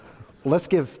Let's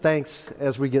give thanks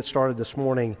as we get started this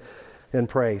morning and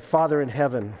pray. Father in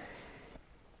heaven,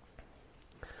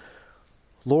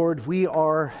 Lord, we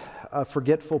are a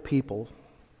forgetful people.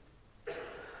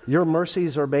 Your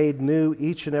mercies are made new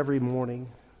each and every morning,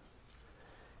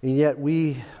 and yet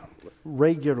we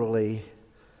regularly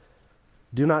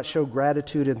do not show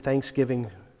gratitude and thanksgiving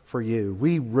for you.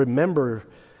 We remember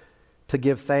to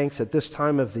give thanks at this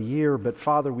time of the year, but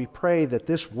Father, we pray that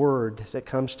this word that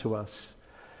comes to us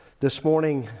this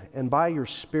morning, and by your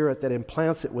Spirit that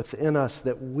implants it within us,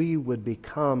 that we would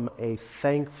become a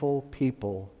thankful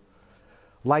people,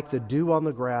 like the dew on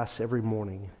the grass every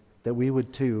morning, that we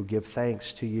would too give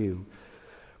thanks to you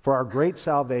for our great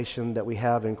salvation that we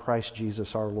have in Christ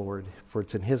Jesus our Lord. For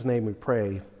it's in His name we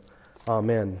pray.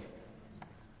 Amen.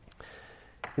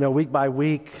 You know, week by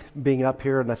week, being up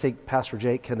here, and I think Pastor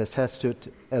Jake can attest to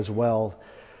it as well,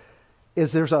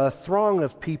 is there's a throng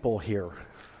of people here.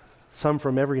 Some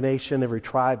from every nation, every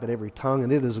tribe, and every tongue,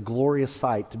 and it is a glorious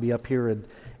sight to be up here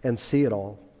and see it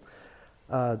all.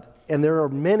 And there are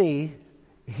many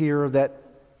here that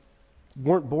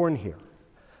weren't born here,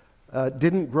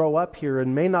 didn't grow up here,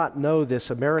 and may not know this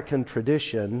American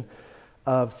tradition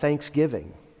of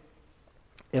Thanksgiving.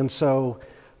 And so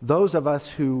those of us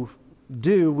who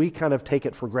do, we kind of take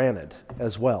it for granted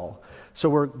as well. So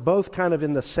we're both kind of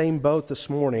in the same boat this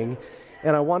morning,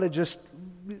 and I want to just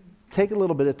take a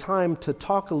little bit of time to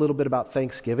talk a little bit about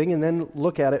Thanksgiving and then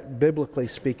look at it biblically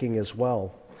speaking as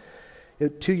well.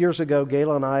 2 years ago,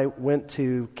 Gayla and I went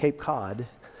to Cape Cod,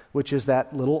 which is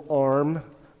that little arm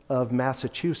of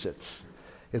Massachusetts.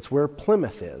 It's where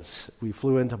Plymouth is. We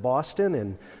flew into Boston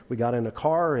and we got in a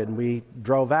car and we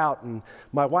drove out. And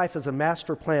my wife is a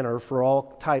master planner for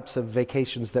all types of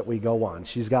vacations that we go on.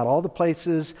 She's got all the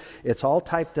places. It's all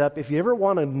typed up. If you ever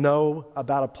want to know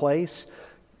about a place,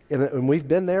 and we've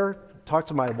been there, talk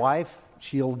to my wife.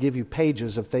 She'll give you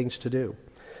pages of things to do.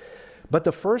 But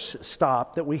the first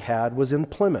stop that we had was in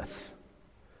Plymouth.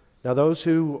 Now, those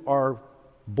who are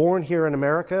born here in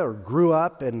America or grew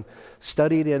up and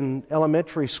studied in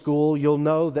elementary school, you'll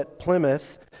know that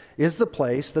Plymouth is the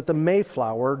place that the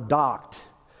Mayflower docked.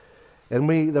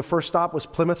 And the first stop was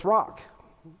Plymouth Rock.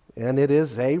 And it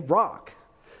is a rock.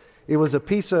 It was a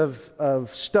piece of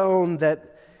stone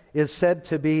that is said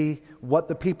to be what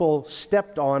the people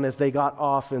stepped on as they got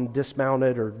off and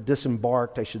dismounted, or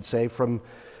disembarked, I should say, from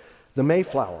the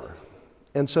Mayflower.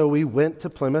 And so we went to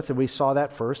Plymouth and we saw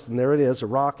that first, and there it is, a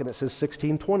rock, and it says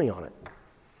 1620 on it.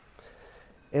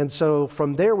 And so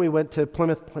from there we went to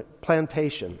Plymouth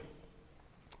Plantation.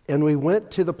 And we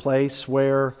went to the place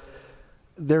where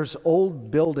there's old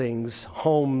buildings,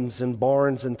 homes and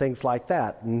barns and things like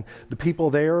that. And the people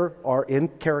there are in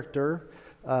character,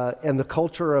 and the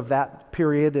culture of that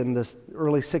period in the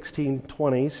early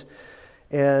 1620s.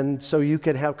 And so you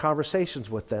could have conversations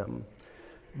with them.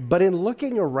 But in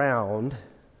looking around,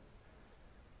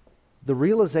 the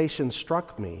realization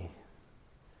struck me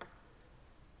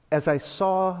as I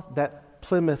saw that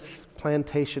Plymouth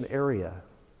Plantation area.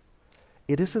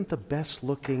 It isn't the best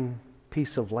looking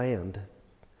piece of land.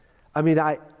 I mean,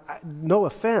 I no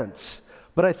offense,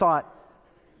 but I thought,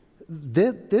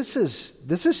 this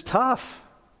is tough.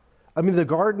 I mean, the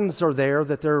gardens are there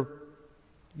that they're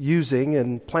using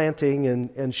and planting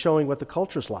and showing what the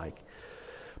culture's like.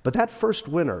 But that first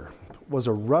winter was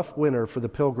a rough winter for the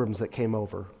pilgrims that came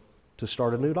over to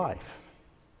start a new life,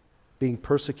 being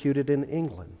persecuted in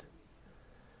England.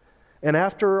 And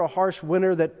after a harsh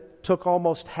winter that took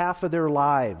almost half of their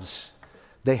lives,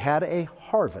 they had a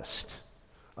harvest,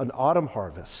 an autumn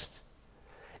harvest,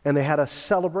 and they had a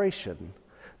celebration.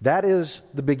 That is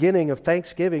the beginning of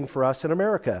Thanksgiving for us in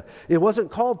America. It wasn't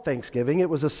called Thanksgiving, it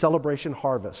was a celebration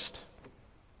harvest.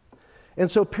 And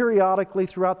so periodically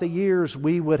throughout the years,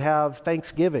 we would have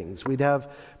Thanksgivings. We'd have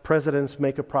presidents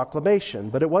make a proclamation.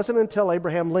 But it wasn't until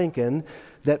Abraham Lincoln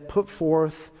that put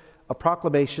forth a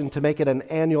proclamation to make it an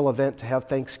annual event to have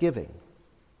Thanksgiving.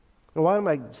 And why am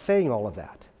I saying all of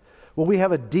that? Well, we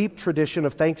have a deep tradition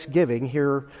of Thanksgiving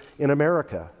here in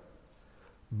America.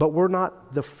 But we're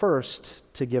not the first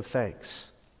to give thanks.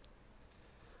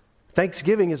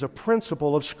 Thanksgiving is a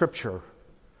principle of Scripture.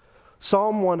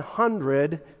 Psalm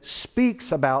 100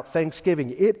 speaks about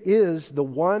thanksgiving. It is the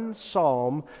one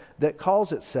psalm that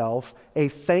calls itself a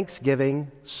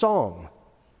thanksgiving psalm.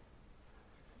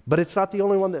 But it's not the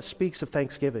only one that speaks of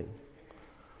thanksgiving.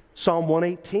 Psalm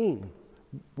 118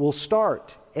 will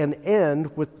start and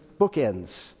end with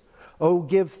bookends. Oh,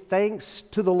 give thanks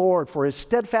to the Lord, for His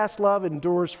steadfast love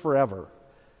endures forever.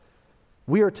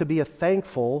 We are to be a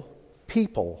thankful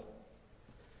people.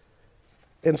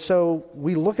 And so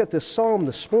we look at this psalm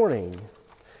this morning,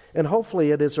 and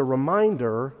hopefully it is a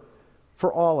reminder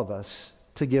for all of us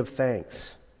to give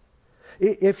thanks.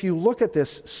 If you look at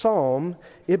this psalm,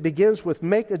 it begins with,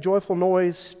 "Make a joyful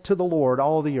noise to the Lord,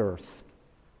 all the earth."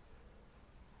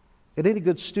 And any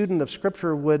good student of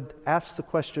Scripture would ask the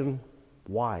question,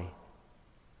 why?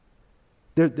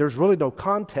 There's really no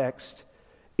context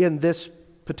in this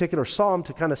particular psalm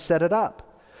to kind of set it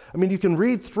up. I mean, you can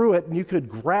read through it and you could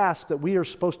grasp that we are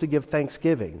supposed to give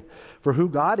thanksgiving for who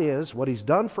God is, what He's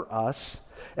done for us,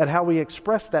 and how we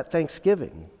express that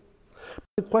thanksgiving.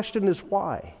 The question is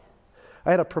why?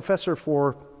 I had a professor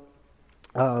for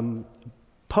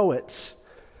poets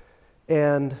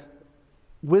and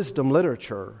wisdom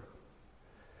literature,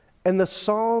 and the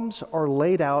Psalms are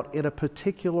laid out in a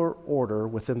particular order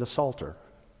within the Psalter.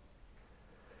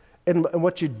 And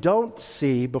what you don't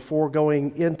see before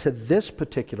going into this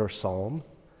particular psalm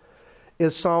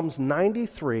is Psalms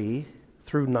 93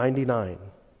 through 99.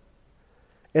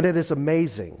 And it is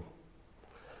amazing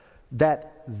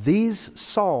that these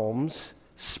psalms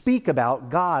speak about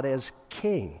God as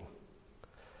king.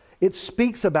 It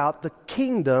speaks about the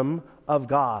kingdom of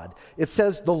God. It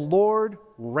says the Lord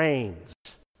reigns.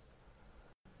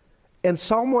 And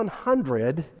Psalm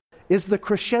 100 is the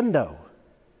crescendo.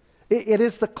 It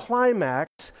is the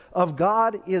climax of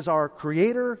God is our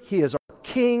creator, He is our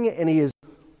king, and He is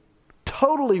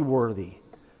totally worthy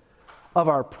of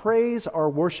our praise, our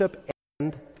worship,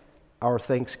 and our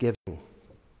thanksgiving.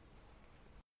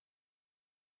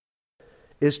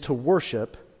 Is to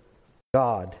worship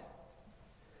God.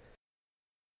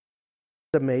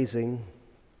 It's amazing,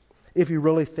 if you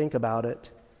really think about it,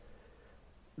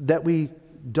 that we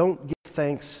don't give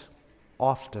thanks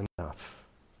often enough.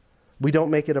 We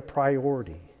don't make it a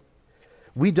priority.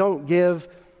 We don't give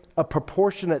a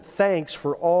proportionate thanks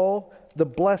for all the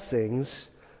blessings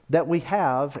that we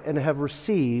have and have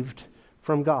received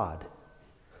from God.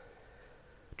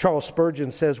 Charles Spurgeon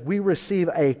says, "We receive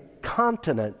a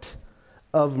continent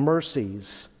of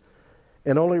mercies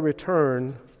and only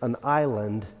return an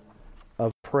island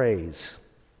of praise."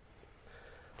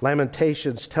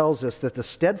 Lamentations tells us that the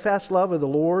steadfast love of the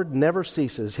Lord never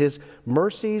ceases. His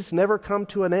mercies never come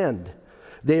to an end.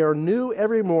 They are new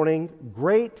every morning.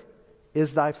 Great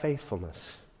is thy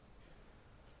faithfulness.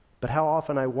 But how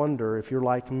often I wonder if you're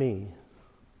like me.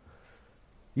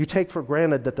 You take for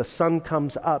granted that the sun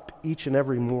comes up each and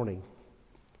every morning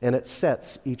and it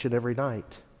sets each and every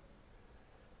night.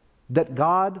 That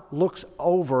God looks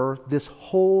over this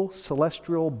whole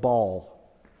celestial ball,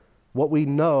 what we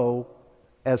know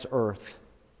as earth.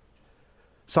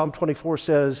 Psalm 24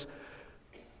 says,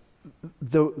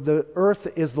 the earth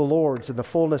is the Lord's and the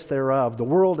fullness thereof, the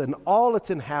world and all its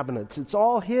inhabitants. It's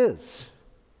all His.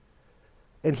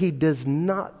 And He does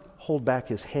not hold back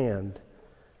His hand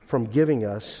from giving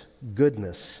us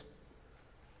goodness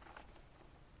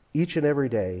each and every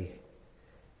day,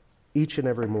 each and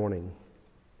every morning.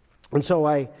 And so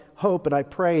I hope and I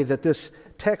pray that this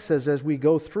text, as we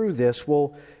go through this,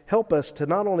 will help us to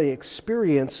not only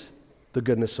experience the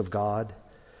goodness of God,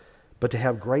 but to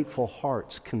have grateful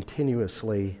hearts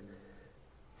continuously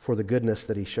for the goodness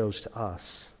that He shows to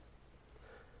us.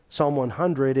 Psalm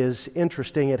 100 is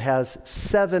interesting. It has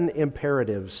 7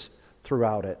 imperatives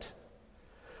throughout it.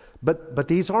 But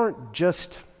these aren't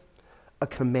just a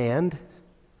command.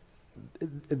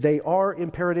 They are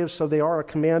imperatives, so they are a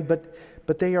command,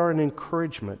 but they are an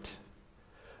encouragement.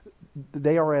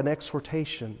 They are an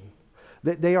exhortation.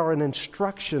 They are an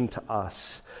instruction to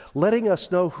us, letting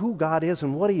us know who God is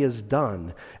and what He has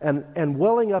done. And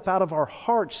welling up out of our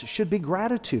hearts should be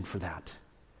gratitude for that.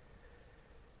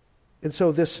 And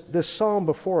so this psalm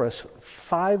before us,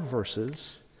 5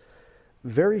 verses,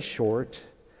 very short,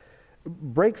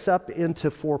 breaks up into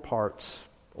 4 parts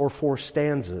or 4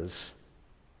 stanzas.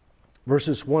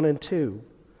 Verses 1 and 2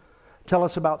 tell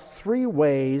us about 3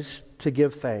 ways to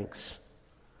give thanks.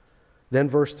 Then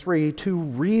verse 3, 2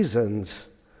 reasons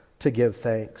to give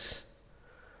thanks.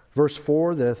 Verse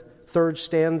 4, the 3rd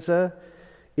stanza,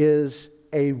 is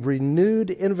a renewed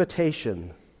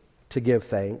invitation to give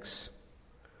thanks.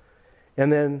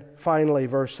 And then finally,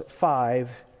 verse 5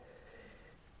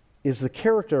 is the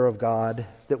character of God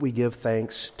that we give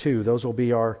thanks to. Those will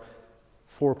be our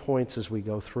 4 points as we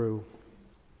go through.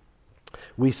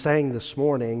 We sang this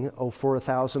morning, "Oh, for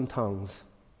 1,000 tongues,"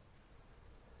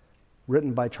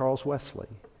 written by Charles Wesley.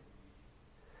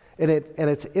 And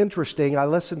it's interesting. I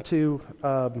listened to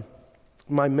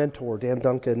my mentor, Dan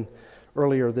Duncan,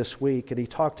 earlier this week, and he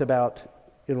talked about,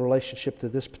 in relationship to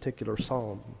this particular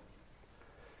psalm,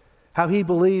 how he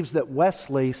believes that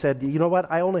Wesley said, you know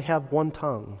what, I only have one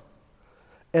tongue.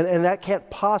 And that can't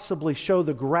possibly show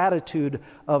the gratitude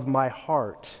of my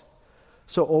heart.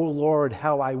 So, O Lord,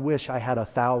 how I wish I had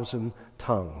 1,000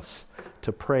 tongues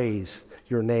to praise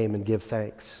your name and give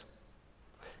thanks.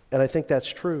 And I think that's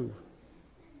true.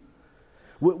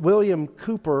 William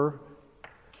Cooper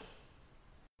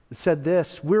said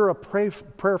this: we're a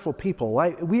prayerful people.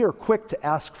 We are quick to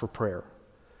ask for prayer.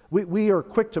 We are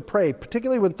quick to pray,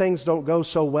 particularly when things don't go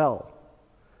so well.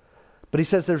 But he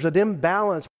says there's an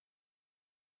imbalance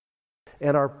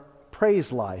in our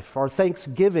praise life, our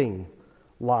thanksgiving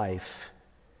life.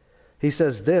 He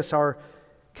says this: our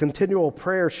continual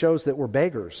prayer shows that we're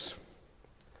beggars,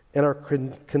 and our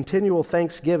continual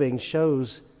thanksgiving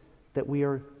shows that we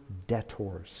are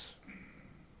debtors.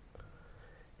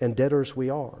 And debtors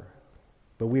we are,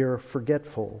 but we are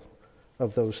forgetful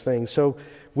of those things. So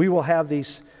we will have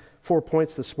these 4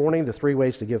 points this morning: the 3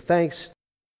 ways to give thanks,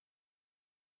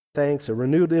 a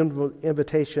renewed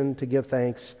invitation to give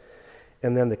thanks,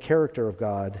 and then the character of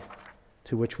God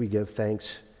to which we give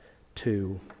thanks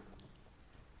to.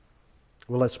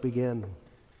 Well, let's begin.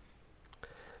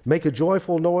 Make a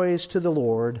joyful noise to the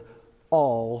Lord,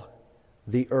 all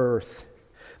the earth.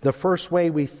 The first way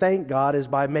we thank God is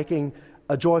by making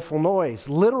a joyful noise.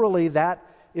 Literally, that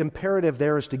imperative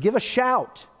there is to give a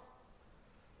shout.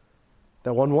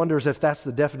 Now, one wonders if that's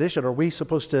the definition. Are we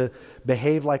supposed to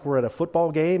behave like we're at a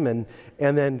football game and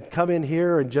then come in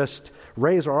here and just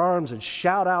raise our arms and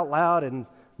shout out loud? And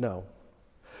no.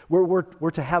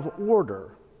 We're to have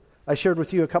order. I shared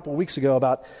with you a couple of weeks ago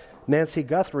about Nancy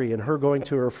Guthrie and her going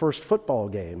to her first football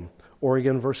game,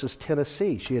 Oregon versus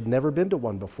Tennessee. She had never been to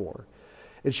one before.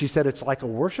 And she said it's like a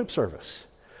worship service.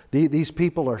 These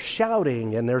people are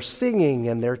shouting and they're singing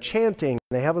and they're chanting.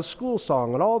 They have a school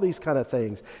song and all these kind of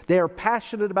things. They are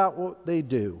passionate about what they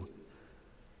do.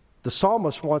 The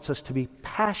psalmist wants us to be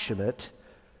passionate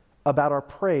about our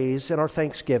praise and our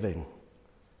thanksgiving.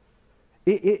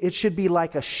 It should be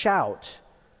like a shout.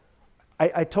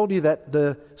 I told you that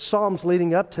the Psalms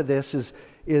leading up to this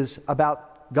is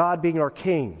about God being our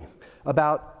King,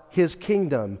 about His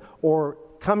kingdom, or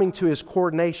coming to His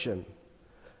coronation.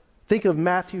 Think of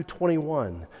Matthew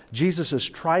 21, Jesus'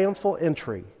 triumphal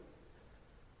entry.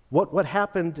 What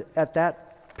happened at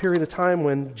that period of time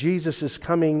when Jesus is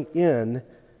coming in?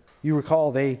 You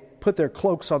recall they put their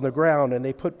cloaks on the ground and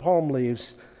they put palm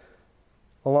leaves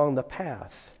along the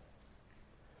path.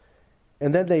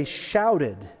 And then they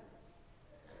shouted,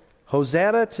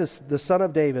 Hosanna to the Son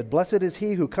of David. Blessed is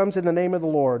he who comes in the name of the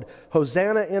Lord.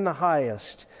 Hosanna in the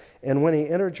highest. And when he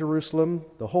entered Jerusalem,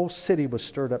 the whole city was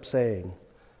stirred up, saying,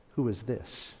 who is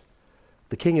this?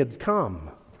 The King had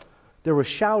come. There was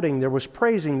shouting, there was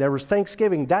praising, there was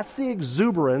thanksgiving. That's the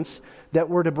exuberance that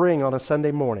we're to bring on a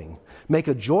Sunday morning. Make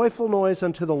a joyful noise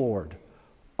unto the Lord,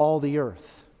 all the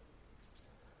earth.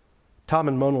 Tom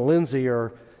and Mona Lindsay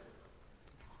are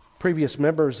previous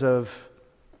members of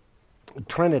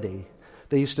Trinity.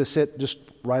 They used to sit just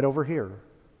right over here.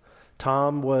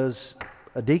 Tom was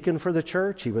a deacon for the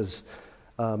church. He was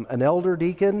an elder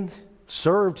deacon,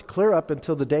 served clear up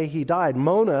until the day he died.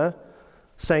 Mona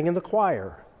sang in the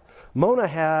choir. Mona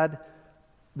had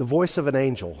the voice of an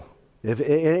angel.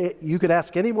 You could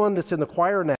ask anyone that's in the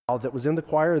choir now that was in the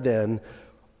choir then,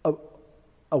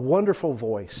 a wonderful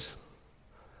voice.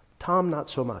 Tom, not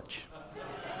so much.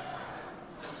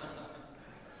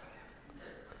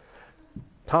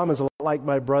 Tom is a lot like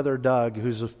my brother Doug,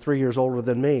 who's 3 years older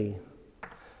than me.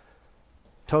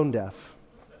 Tone deaf.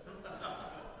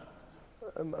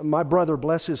 My brother,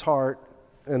 bless his heart,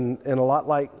 and a lot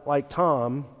like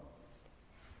Tom,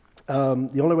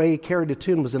 the only way he carried a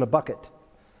tune was in a bucket.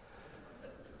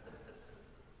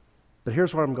 But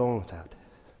here's where I'm going with that.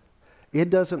 It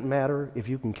doesn't matter if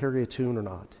you can carry a tune or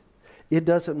not. It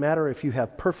doesn't matter if you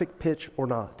have perfect pitch or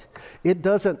not. It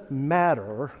doesn't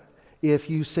matter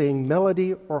if you sing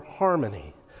melody or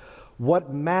harmony.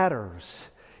 What matters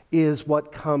is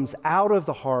what comes out of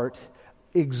the heart,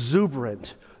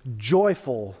 exuberant,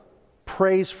 joyful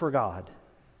praise for God.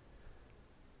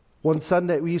 One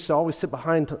Sunday, we used to always sit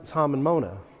behind Tom and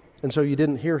Mona, and so you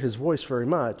didn't hear his voice very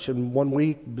much. And one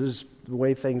week, the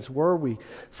way things were, we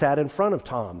sat in front of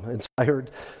Tom, and so I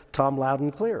heard Tom loud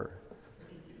and clear.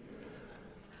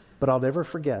 But I'll never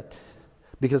forget,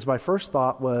 because my first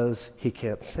thought was, he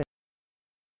can't sing.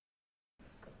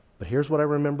 But here's what I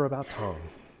remember about Tom.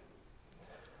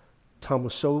 Tom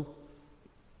was so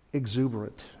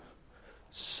exuberant,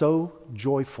 so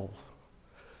joyful,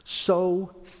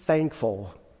 so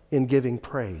thankful in giving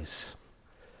praise.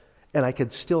 And I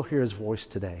could still hear his voice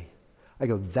today. I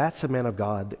go, that's a man of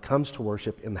God that comes to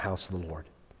worship in the house of the Lord.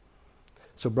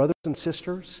 So brothers and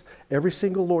sisters, every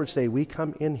single Lord's Day we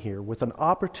come in here with an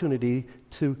opportunity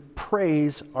to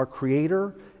praise our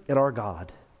Creator and our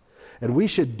God. And we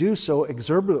should do so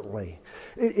exuberantly.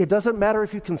 It doesn't matter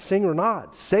if you can sing or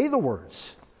not. Say the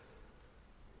words.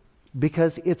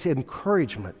 Because it's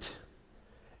encouragement.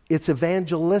 It's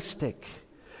evangelistic.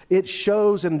 It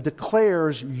shows and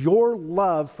declares your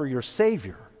love for your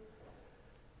Savior.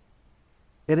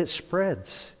 And it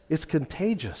spreads. It's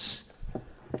contagious.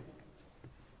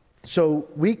 So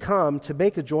we come to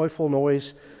make a joyful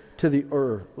noise to the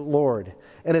Lord.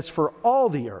 And it's for all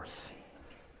the earth.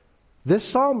 This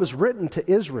psalm was written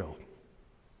to Israel.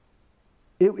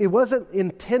 It wasn't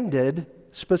intended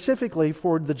specifically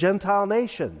for the Gentile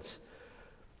nations.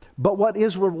 But what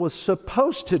Israel was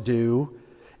supposed to do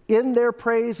in their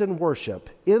praise and worship,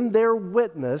 in their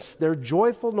witness, their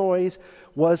joyful noise,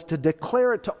 was to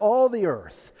declare it to all the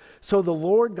earth so the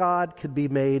Lord God could be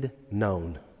made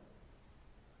known.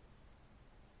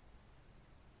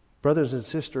 Brothers and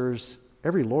sisters,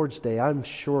 every Lord's Day, I'm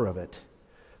sure of it,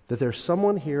 that there's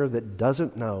someone here that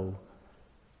doesn't know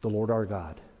the Lord our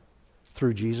God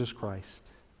through Jesus Christ.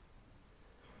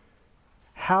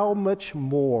 How much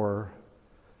more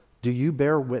do you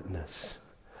bear witness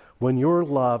when your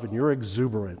love and your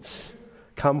exuberance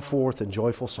come forth in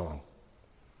joyful song?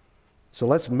 So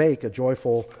let's make a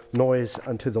joyful noise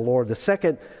unto the Lord. The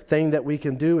second thing that we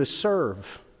can do is serve.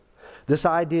 This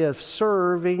idea of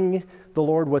serving the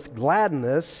Lord with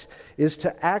gladness is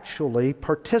to actually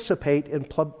participate in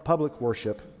public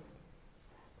worship.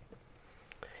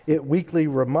 It weekly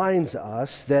reminds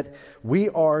us that we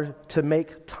are to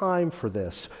make time for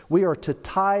this. We are to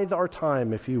tithe our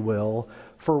time, if you will,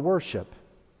 for worship.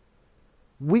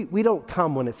 We don't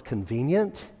come when it's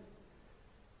convenient.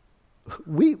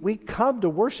 We come to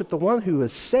worship the one who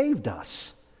has saved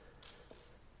us,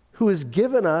 who has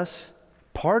given us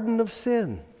pardon of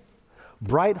sin,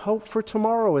 bright hope for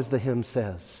tomorrow, as the hymn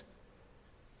says.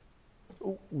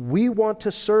 We want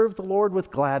to serve the Lord with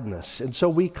gladness, and so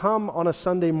we come on a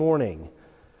Sunday morning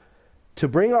to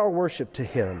bring our worship to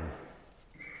Him.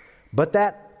 But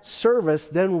that service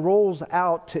then rolls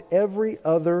out to every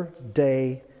other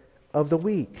day of the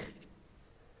week.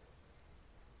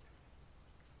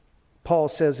 Paul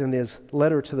says in his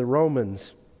letter to the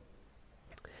Romans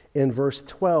in verse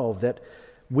 12 that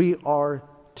we are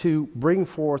to bring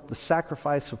forth the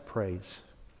sacrifice of praise,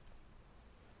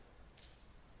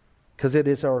 because it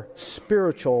is our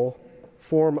spiritual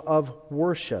form of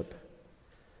worship.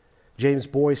 James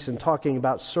Boyce, in talking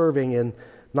about serving in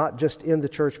not just in the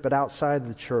church but outside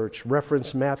the church,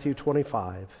 referenced Matthew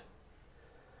 25,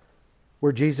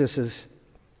 where Jesus'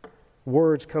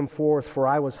 words come forth, "For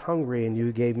I was hungry and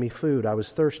you gave me food. I was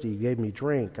thirsty, you gave me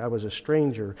drink. I was a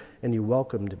stranger and you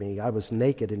welcomed me. I was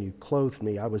naked and you clothed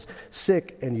me. I was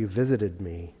sick and you visited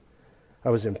me. I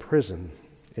was in prison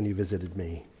and you visited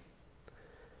me."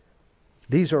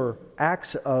 These are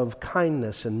acts of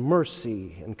kindness and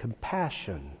mercy and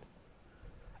compassion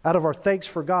out of our thanks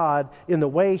for God in the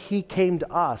way He came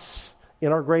to us.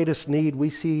 In our greatest need,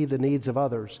 we see the needs of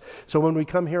others. So when we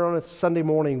come here on a Sunday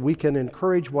morning, we can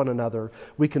encourage one another.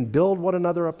 We can build one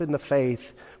another up in the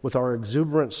faith with our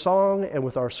exuberant song and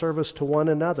with our service to one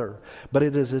another. But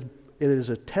it is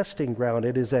a testing ground.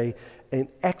 It is an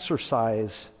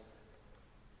exercise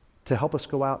to help us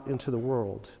go out into the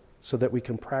world so that we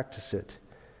can practice it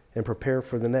and prepare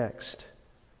for the next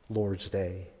Lord's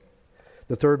Day.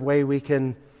 The third way we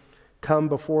can come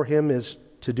before Him is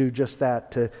to do just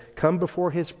that, to come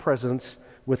before His presence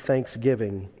with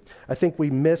thanksgiving. I think we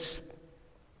miss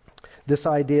this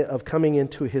idea of coming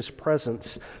into His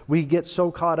presence. We get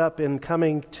so caught up in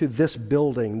coming to this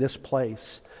building, this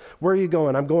place. Where are you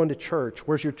going? I'm going to church.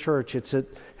 Where's your church? It's at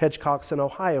Hedgecox in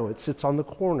Ohio. It sits on the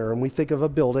corner, and we think of a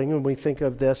building and we think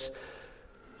of this.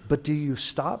 But do you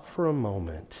stop for a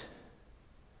moment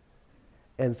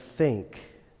and think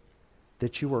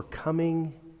that you are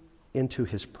coming into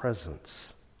His presence?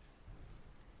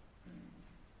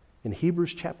 In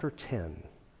Hebrews chapter 10,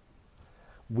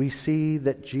 we see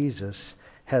that Jesus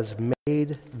has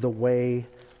made the way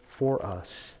for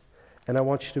us. And I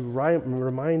want you to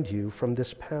remind you from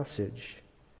this passage.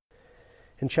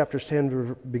 In chapter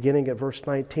 10, beginning at verse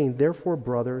 19, "Therefore,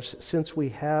 brothers, since we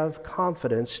have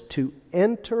confidence to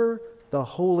enter the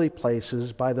holy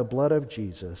places by the blood of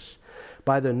Jesus,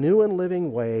 by the new and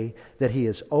living way that He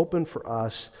has opened for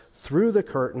us through the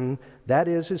curtain, that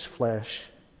is His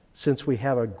flesh, since we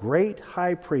have a great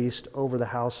high priest over the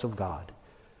house of God."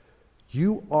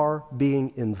 You are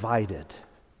being invited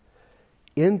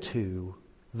into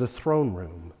the throne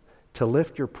room to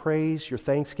lift your praise, your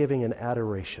thanksgiving, and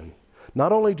adoration.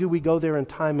 Not only do we go there in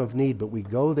time of need, but we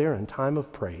go there in time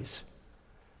of praise.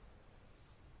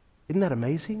 Isn't that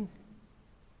amazing?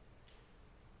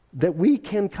 that we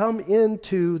can come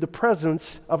into the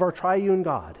presence of our triune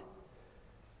God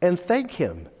and thank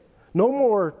Him. No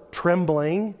more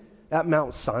trembling at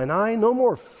Mount Sinai, no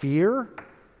more fear.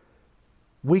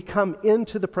 We come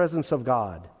into the presence of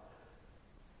God.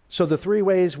 So the three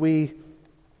ways we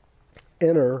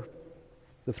enter,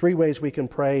 the three ways we can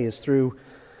pray is through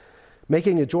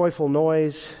making a joyful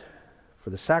noise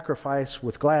for the sacrifice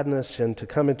with gladness and to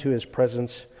come into His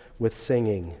presence with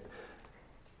singing.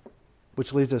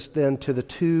 Which leads us then to the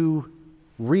two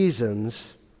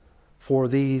reasons for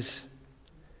these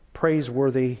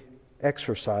praiseworthy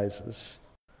exercises.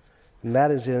 And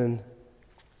that is in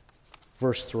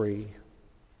verse 3.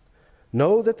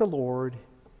 Know that the Lord,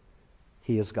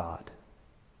 He is God.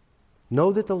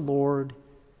 Know that the Lord,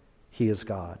 He is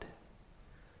God.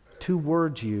 Two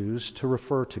words used to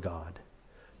refer to God.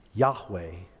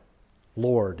 Yahweh,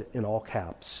 Lord in all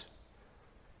caps.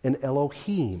 And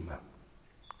Elohim,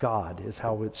 God is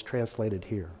how it's translated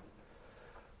here.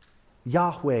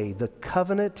 Yahweh, the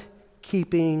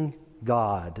covenant-keeping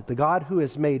God, the God who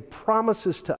has made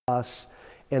promises to us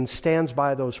and stands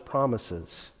by those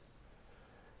promises.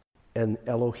 And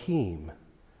Elohim,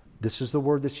 this is the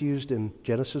word that's used in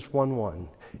Genesis 1:1.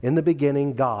 In the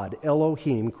beginning, God,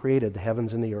 Elohim, created the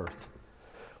heavens and the earth.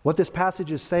 What this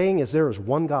passage is saying is there is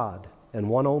one God and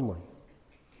one only.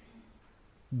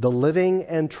 The living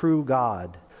and true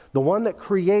God, the one that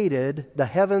created the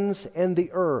heavens and the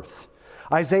earth.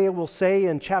 Isaiah will say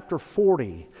in chapter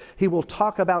 40, he will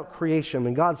talk about creation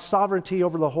and God's sovereignty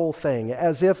over the whole thing,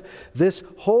 as if this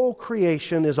whole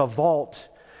creation is a vault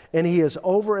and He is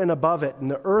over and above it,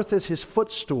 and the earth is His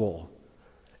footstool,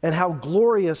 and how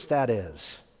glorious that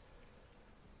is.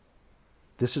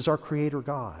 This is our Creator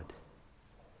God.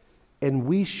 And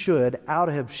we should, out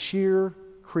of sheer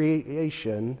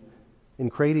creation, in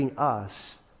creating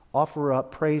us, offer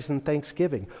up praise and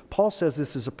thanksgiving. Paul says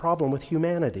this is a problem with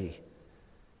humanity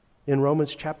in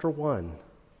Romans chapter 1.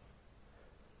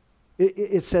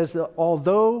 It says that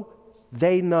although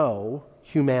they know,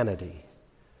 humanity,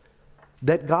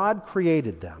 that God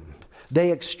created them,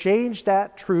 they exchanged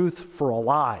that truth for a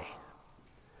lie.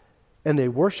 And they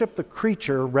worship the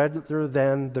creature rather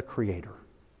than the Creator.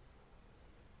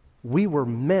 We were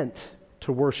meant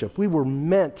to worship. We were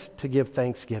meant to give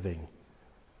thanksgiving.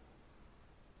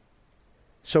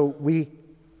 So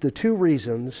the two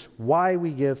reasons why we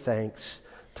give thanks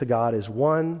to God is,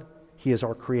 one, He is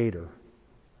our Creator,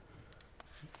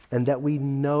 and that we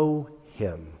know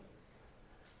Him.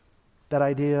 That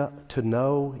idea, to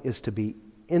know, is to be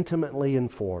intimately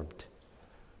informed,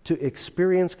 to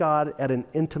experience God at an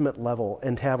intimate level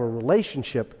and to have a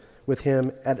relationship with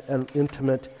Him at an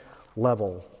intimate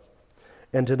level,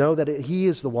 and to know that He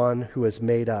is the one who has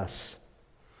made us.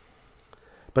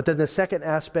 But then the second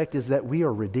aspect is that we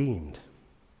are redeemed.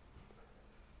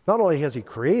 Not only has He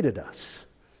created us,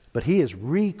 but He has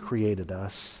recreated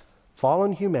us,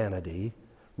 fallen humanity,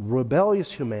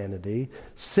 rebellious humanity,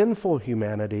 sinful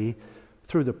humanity,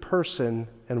 through the person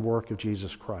and work of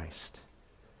Jesus Christ.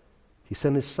 He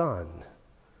sent His Son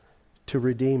to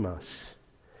redeem us.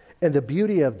 And the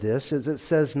beauty of this is it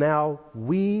says now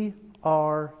we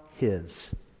are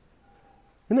His.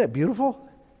 Isn't that beautiful?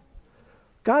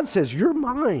 God says, you're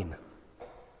mine.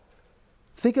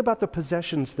 Think about the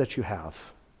possessions that you have.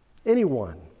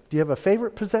 Anyone. Do you have a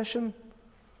favorite possession?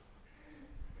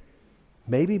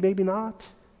 Maybe, maybe not.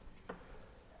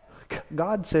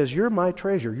 God says, you're my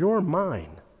treasure. You're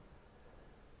mine.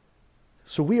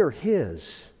 So we are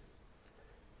His.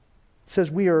 It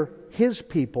says we are His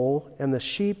people and the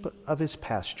sheep of His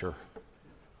pasture.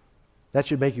 That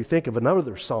should make you think of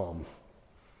another psalm.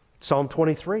 Psalm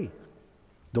 23.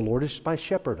 The Lord is my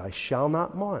shepherd, I shall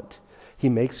not want. He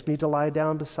makes me to lie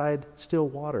down beside still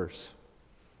waters.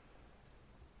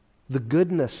 The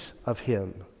goodness of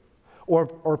Him.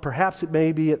 Or perhaps it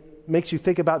makes you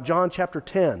think about John chapter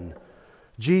 10.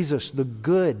 Jesus, the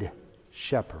good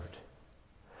shepherd.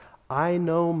 I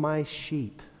know my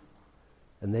sheep,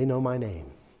 and they know my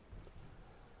name.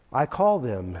 I call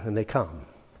them, and they come.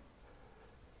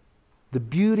 The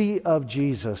beauty of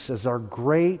Jesus as our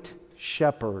great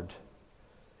shepherd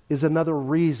is another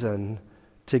reason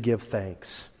to give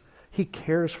thanks. He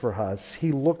cares for us.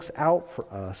 He looks out for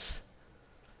us.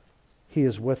 He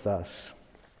is with us.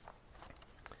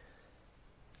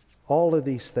 All of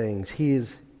these things,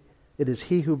 it is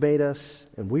He who made us,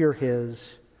 and we are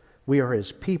His. We are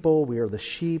His people. We are the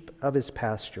sheep of His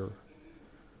pasture.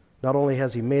 Not only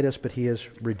has He made us, but He has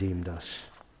redeemed us.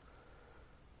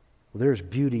 Well, there's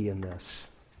beauty in this.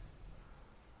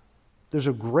 There's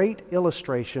a great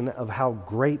illustration of how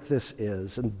great this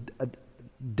is. And a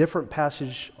different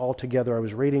passage altogether I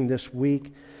was reading this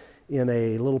week in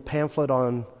a little pamphlet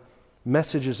on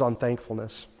messages on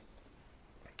thankfulness.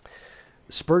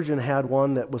 Spurgeon had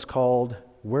one that was called,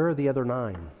 "Where are the Other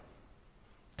Nine?"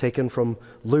 Taken from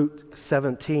Luke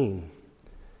 17.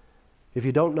 If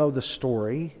you don't know the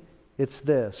story, it's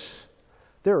this.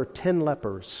 There are 10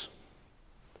 lepers.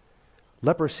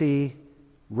 Leprosy,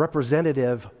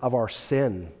 representative of our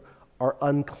sin, our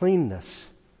uncleanness.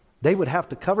 They would have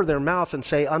to cover their mouth and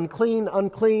say, "Unclean,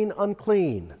 unclean,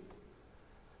 unclean."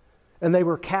 And they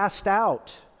were cast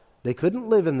out. They couldn't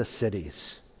live in the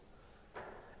cities.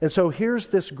 And so here's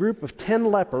this group of 10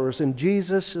 lepers, and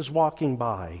Jesus is walking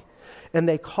by. And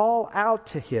they call out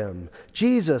to him,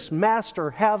 "Jesus,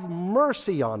 Master, have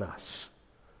mercy on us."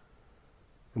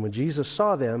 And when Jesus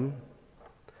saw them,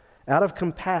 out of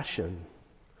compassion,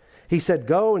 he said,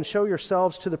 "Go and show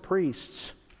yourselves to the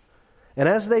priests." And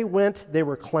as they went, they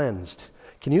were cleansed.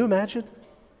 Can you imagine?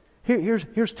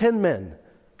 Here's 10 men,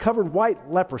 covered white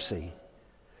leprosy.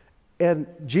 And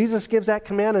Jesus gives that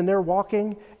command, and they're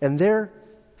walking, and their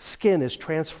skin is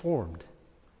transformed.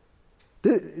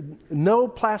 No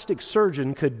plastic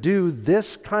surgeon could do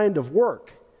this kind of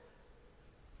work.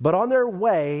 But on their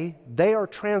way, they are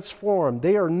transformed.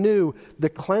 They are new. The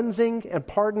cleansing and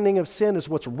pardoning of sin is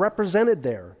what's represented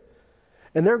there.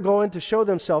 And they're going to show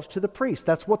themselves to the priest.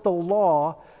 That's what the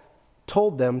law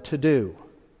told them to do.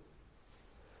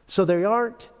 So they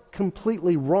aren't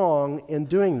completely wrong in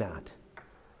doing that.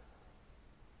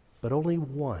 But only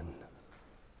one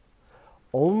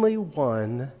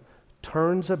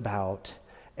turns about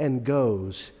and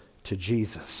goes to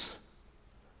Jesus.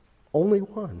 Only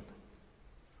one.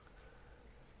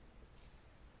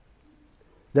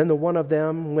 Then the one of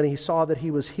them, when he saw that he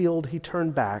was healed, he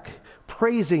turned back,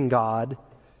 praising God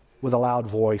with a loud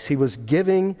voice. He was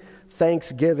giving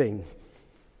thanksgiving.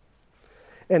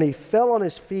 And he fell on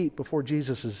his feet before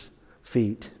Jesus'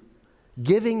 feet,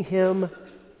 giving him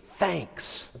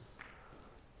thanks.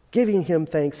 Giving him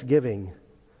thanksgiving.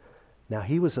 Now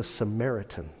he was a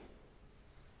Samaritan.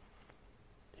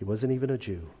 He wasn't even a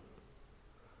Jew.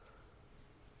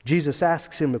 Jesus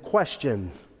asks him a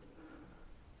question.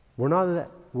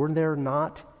 Were there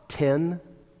not 10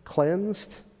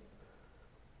 cleansed?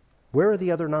 Where are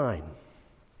the other 9?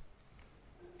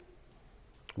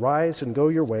 Rise and go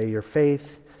your way. Your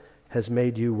faith has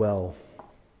made you well.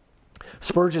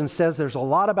 Spurgeon says there's a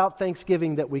lot about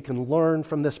thanksgiving that we can learn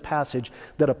from this passage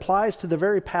that applies to the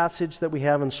very passage that we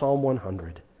have in Psalm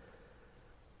 100.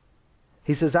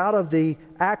 He says, out of the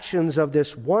actions of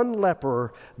this one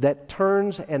leper that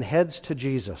turns and heads to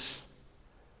Jesus,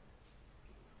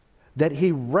 that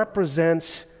he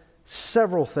represents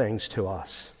several things to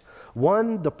us.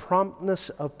 One, the promptness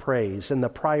of praise and the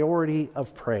priority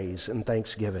of praise and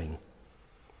thanksgiving.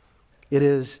 It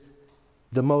is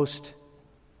the most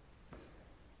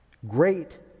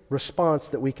great response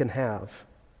that we can have.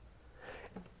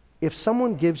 If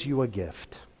someone gives you a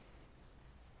gift,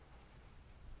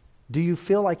 do you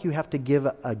feel like you have to give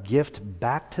a gift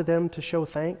back to them to show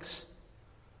thanks?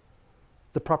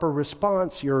 The proper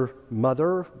response your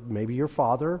mother, maybe your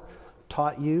father,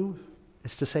 taught you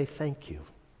is to say thank you.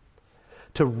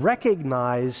 To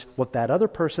recognize what that other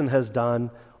person has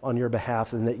done on your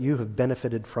behalf and that you have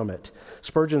benefited from it.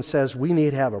 Spurgeon says we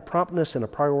need to have a promptness and a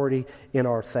priority in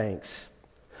our thanks.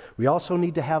 We also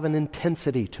need to have an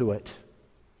intensity to it.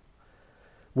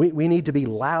 We need to be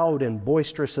loud and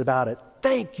boisterous about it.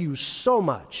 Thank you so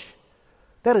much.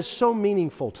 That is so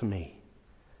meaningful to me.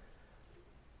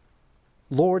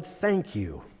 Lord, thank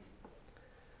you.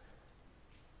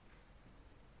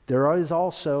 There is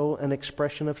also an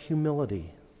expression of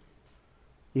humility,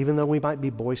 even though we might be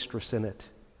boisterous in it.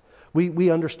 We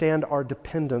understand our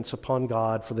dependence upon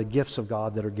God for the gifts of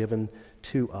God that are given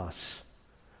to us.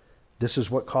 This is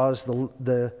what caused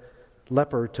the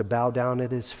leper to bow down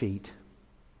at his feet,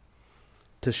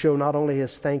 to show not only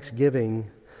his thanksgiving,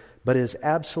 but his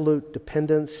absolute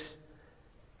dependence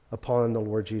upon the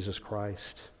Lord Jesus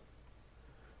Christ.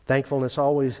 Thankfulness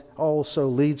always also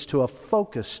leads to a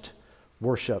focused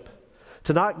worship,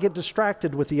 to not get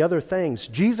distracted with the other things.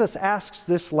 Jesus asks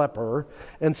this leper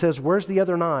and says, where's the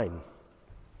other 9?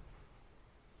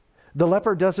 The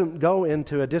leper doesn't go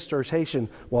into a dissertation,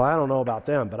 well, I don't know about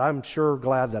them, but I'm sure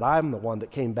glad that I'm the one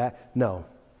that came back. No.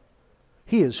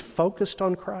 He is focused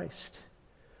on Christ.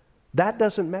 That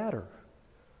doesn't matter.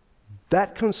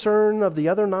 That concern of the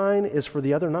other 9 is for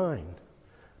the other 9.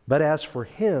 But as for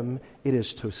him, it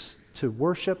is to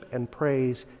worship and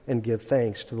praise and give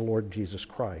thanks to the Lord Jesus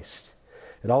Christ.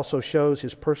 It also shows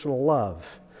his personal love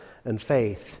and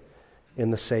faith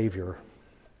in the Savior.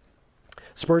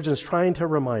 Spurgeon is trying to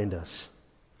remind us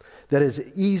that it is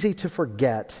easy to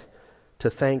forget to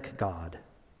thank God.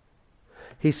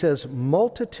 He says,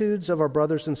 multitudes of our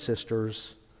brothers and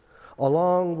sisters,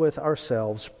 along with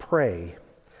ourselves, pray,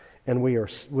 and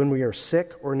when we are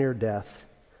sick or near death.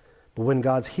 But when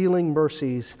God's healing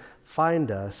mercies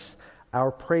find us, our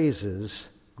praises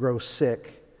grow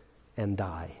sick and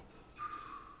die.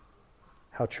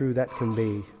 How true that can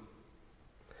be.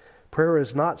 Prayer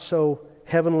is not so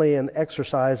heavenly an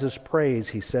exercise as praise,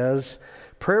 he says.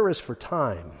 Prayer is for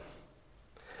time.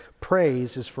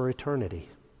 Praise is for eternity.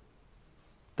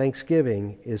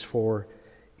 Thanksgiving is for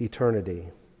eternity.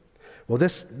 Well,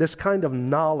 this kind of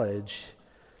knowledge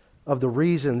of the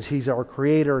reasons He's our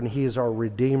Creator and He is our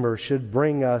Redeemer should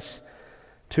bring us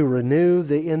to renew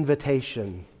the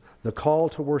invitation, the call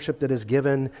to worship that is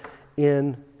given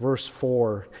in verse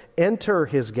 4. Enter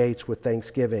His gates with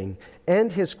thanksgiving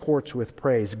and His courts with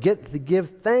praise. Give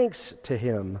thanks to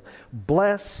Him.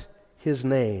 Bless His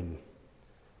name.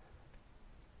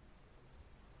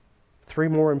 3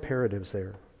 more imperatives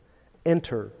there.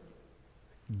 Enter,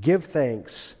 give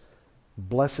thanks,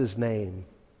 bless His name.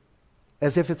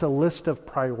 As if it's a list of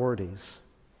priorities.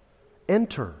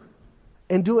 Enter,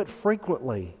 and do it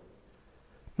frequently.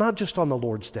 Not just on the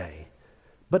Lord's Day,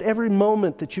 but every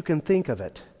moment that you can think of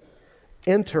it.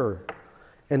 Enter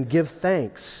and give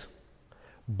thanks.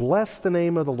 Bless the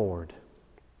name of the Lord.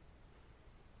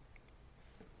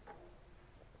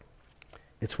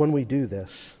 It's when we do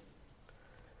this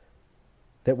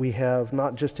that we have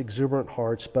not just exuberant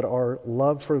hearts, but our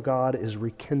love for God is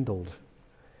rekindled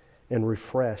and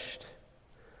refreshed.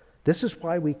 This is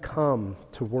why we come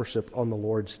to worship on the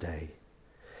Lord's Day.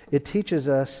 It teaches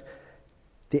us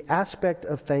the aspect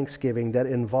of thanksgiving that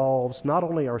involves not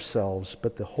only ourselves,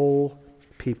 but the whole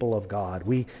people of God.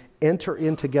 We enter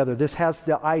in together. This has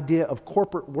the idea of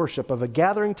corporate worship, of a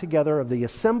gathering together of the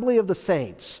assembly of the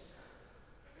saints.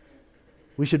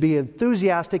 We should be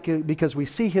enthusiastic because we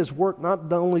see His work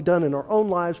not only done in our own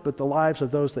lives, but the lives of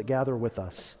those that gather with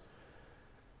us.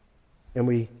 And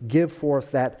we give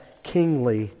forth that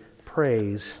kingly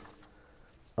praise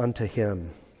unto Him.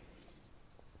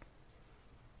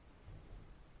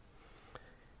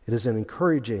 It is an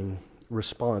encouraging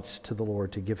response to the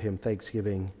Lord to give Him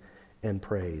thanksgiving and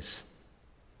praise.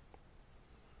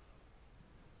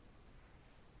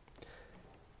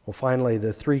 Well, finally,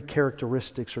 the 3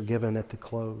 characteristics are given at the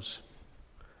close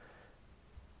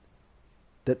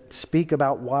that speak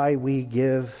about why we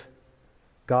give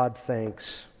God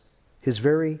thanks. His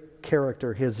very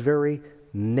character, His very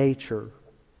nature.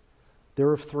 There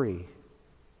are 3.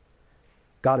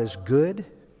 God is good,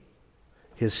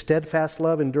 His steadfast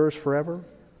love endures forever,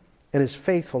 and His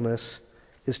faithfulness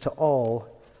is to all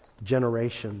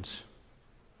generations.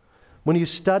 When you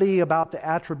study about the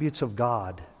attributes of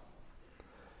God,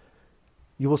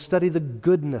 you will study the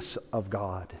goodness of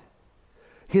God.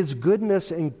 His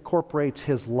goodness incorporates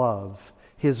His love,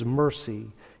 His mercy,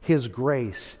 His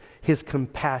grace, His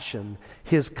compassion,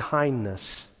 His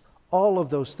kindness. All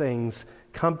of those things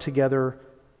come together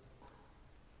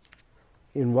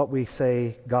in what we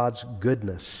say God's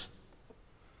goodness.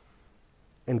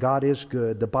 And God is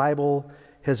good. The Bible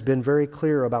has been very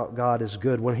clear about God is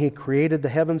good. When He created the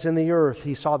heavens and the earth,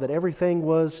 He saw that everything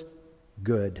was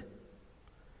good.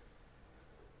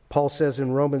 Paul says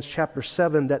in Romans chapter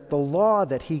 7 that the law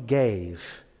that He gave,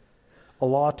 a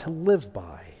law to live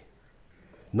by,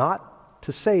 not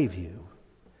to save you,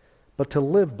 but to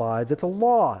live by, that the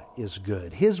law is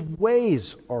good. His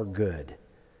ways are good.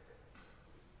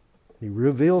 He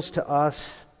reveals to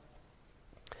us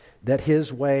that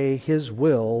His way, His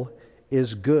will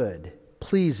is good,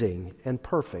 pleasing, and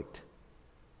perfect.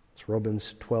 It's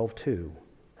Romans 12:2.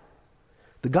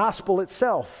 The gospel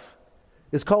itself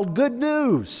is called good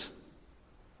news.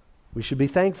 We should be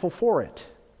thankful for it.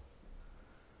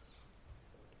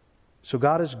 So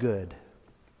God is good.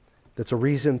 That's a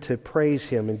reason to praise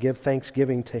Him and give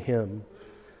thanksgiving to Him.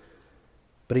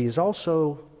 But He is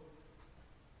also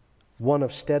one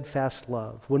of steadfast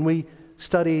love. When we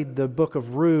studied the book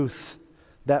of Ruth,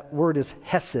 that word is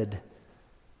hesed,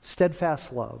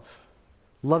 steadfast love,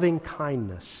 loving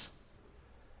kindness.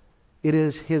 It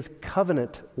is His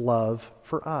covenant love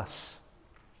for us.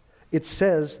 It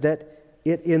says that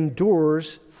it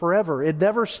endures forever. It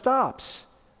never stops.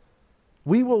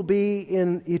 We will be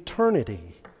in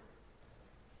eternity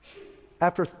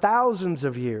after thousands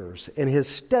of years, and His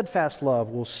steadfast love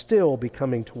will still be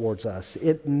coming towards us.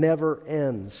 It never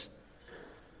ends.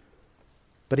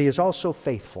 But He is also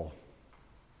faithful.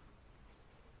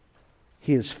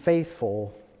 He is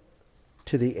faithful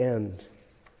to the end.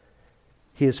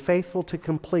 He is faithful to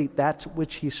complete that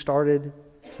which He started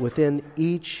within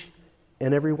each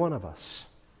and every one of us.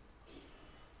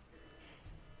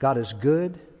 God is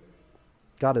good.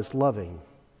 God is loving.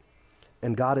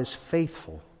 and God is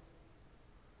faithful.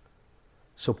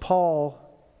 So Paul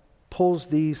pulls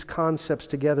these concepts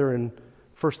together in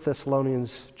 1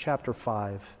 Thessalonians chapter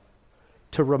 5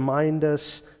 to remind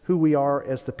us who we are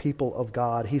as the people of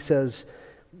God. He says,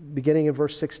 beginning in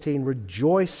verse 16,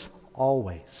 rejoice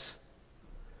always.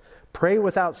 Pray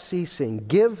without ceasing.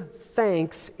 Give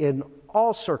thanks in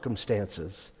all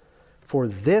circumstances, for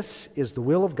this is the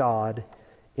will of God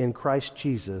in Christ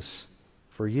Jesus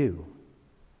for you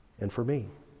and for me.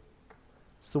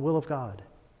 It's the will of God.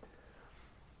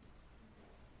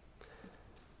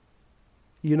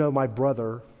 You know, my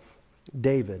brother,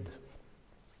 David,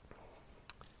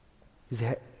 he's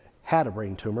had a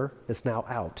brain tumor. It's now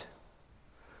out.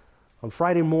 On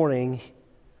Friday morning,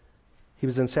 he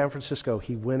was in San Francisco.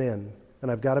 He went in, and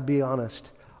I've got to be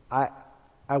honest, I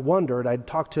wondered, I'd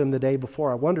talked to him the day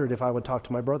before, I wondered if I would talk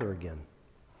to my brother again.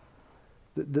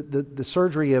 The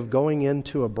surgery of going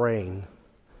into a brain,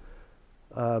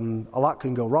 a lot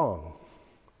can go wrong.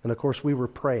 And of course, we were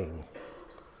praying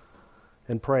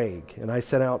and praying. And I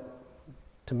sent out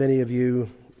to many of you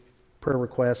prayer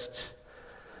requests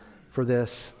for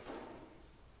this.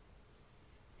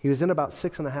 He was in about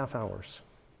 6.5 hours.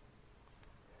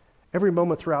 Every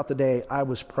moment throughout the day, I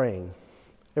was praying.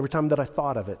 Every time that I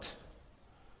thought of it,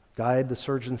 guide the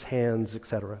surgeon's hands,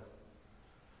 etc.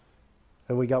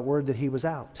 And we got word that he was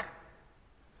out.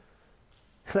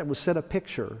 And I was sent a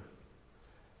picture.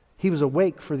 He was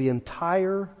awake for the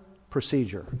entire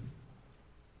procedure.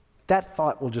 That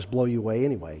thought will just blow you away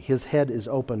anyway. His head is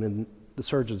open and the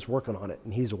surgeon's working on it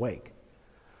and he's awake.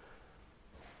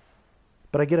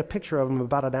 But I get a picture of him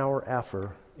about an hour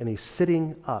after, and he's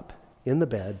sitting up in the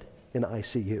bed in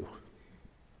ICU.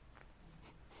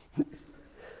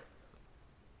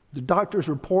 The doctor's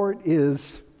report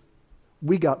is,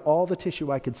 we got all the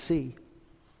tissue I could see.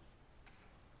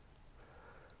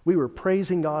 We were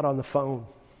praising God on the phone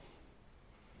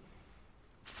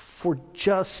for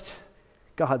just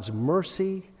God's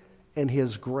mercy and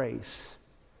His grace.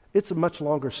 It's a much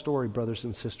longer story, brothers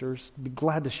and sisters. Be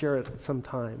glad to share it at some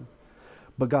time.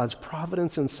 But God's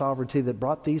providence and sovereignty that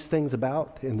brought these things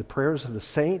about in the prayers of the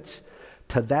saints,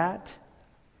 to that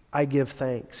I give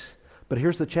thanks. But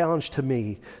here's the challenge to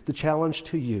me, the challenge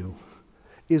to you,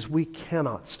 is we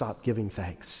cannot stop giving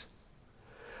thanks.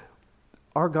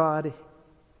 Our God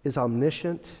is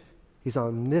omniscient, He's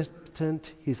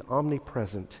omnipotent, He's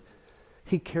omnipresent.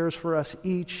 He cares for us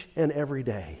each and every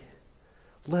day.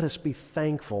 Let us be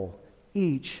thankful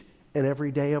each and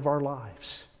every day of our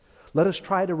lives. Let us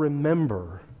try to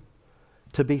remember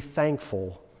to be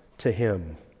thankful to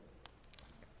Him.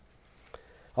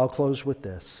 I'll close with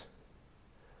this.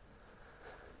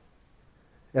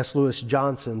 S. Lewis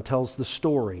Johnson tells the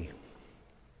story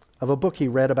of a book he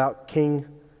read about King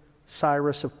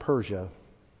Cyrus of Persia.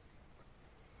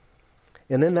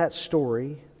 And in that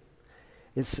story,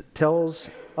 it tells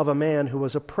of a man who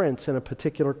was a prince in a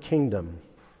particular kingdom.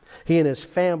 He and his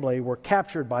family were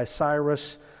captured by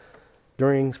Cyrus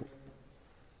during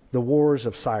the wars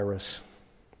of Cyrus.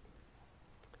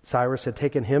 Cyrus had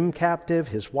taken him captive,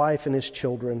 his wife and his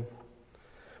children.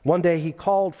 One day he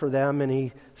called for them and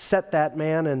he set that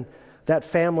man and that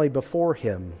family before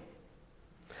him.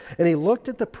 And he looked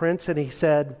at the prince and he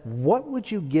said, "What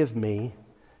would you give me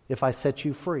if I set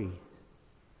you free?"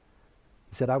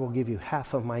 He said, "I will give you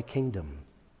half of my kingdom."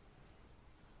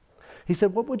 He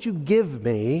said, "What would you give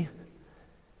me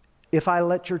if I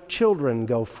let your children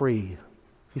go free?"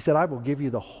 He said, "I will give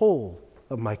you the whole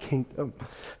of my kingdom."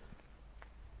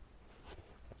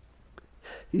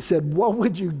 He said, "What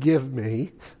would you give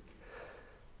me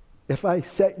if I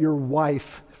set your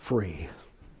wife free?"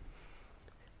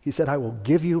 He said, "I will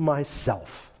give you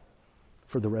myself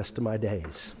for the rest of my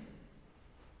days."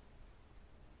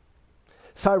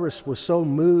 Cyrus was so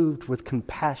moved with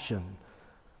compassion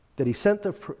that he set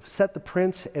the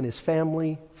prince and his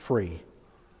family free.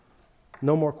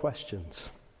 No more questions.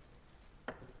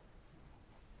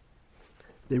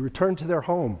 They returned to their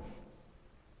home.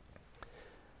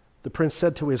 The prince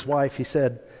said to his wife, he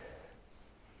said,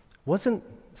 "Wasn't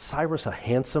Cyrus a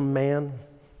handsome man?"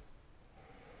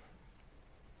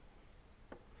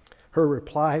 Her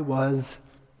reply was,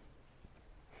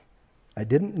 "I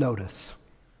didn't notice.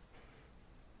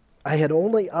 I had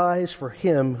only eyes for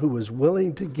him who was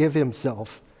willing to give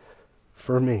himself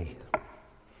for me."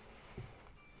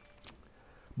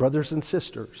 Brothers and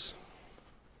sisters,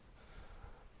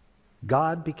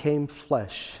 God became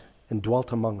flesh and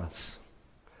dwelt among us.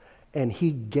 And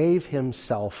He gave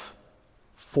Himself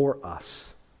for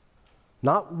us.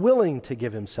 Not willing to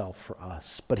give Himself for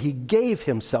us, but He gave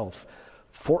Himself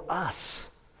for us.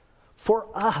 For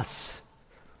us.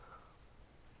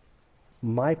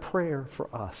 My prayer for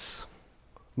us,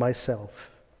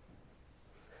 myself,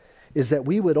 is that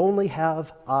we would only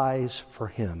have eyes for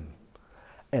Him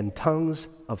and tongues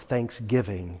of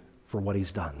thanksgiving for what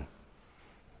He's done.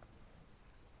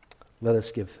 Let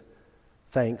us give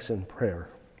thanks in prayer.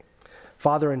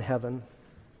 Father in heaven,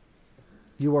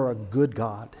 You are a good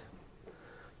God.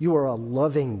 You are a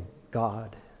loving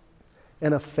God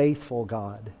and a faithful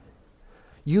God.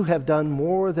 You have done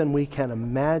more than we can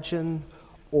imagine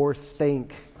or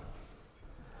think.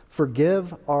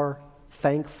 Forgive our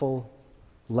thankfulness.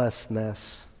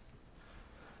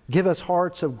 Give us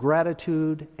hearts of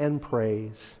gratitude and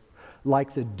praise,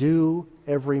 like the dew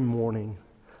every morning.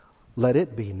 Let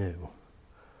it be new.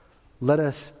 Let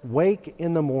us wake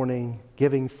in the morning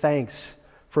giving thanks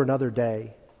for another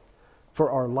day, for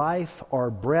our life,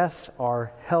 our breath,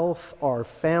 our health, our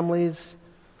families,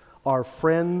 our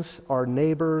friends, our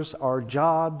neighbors, our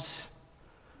jobs.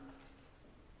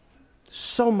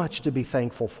 So much to be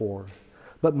thankful for.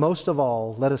 But most of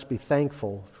all, let us be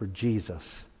thankful for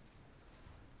Jesus,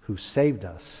 who saved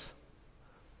us,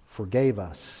 forgave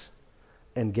us,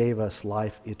 and gave us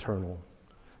life eternal.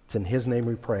 It's in His name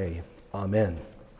we pray. Amen.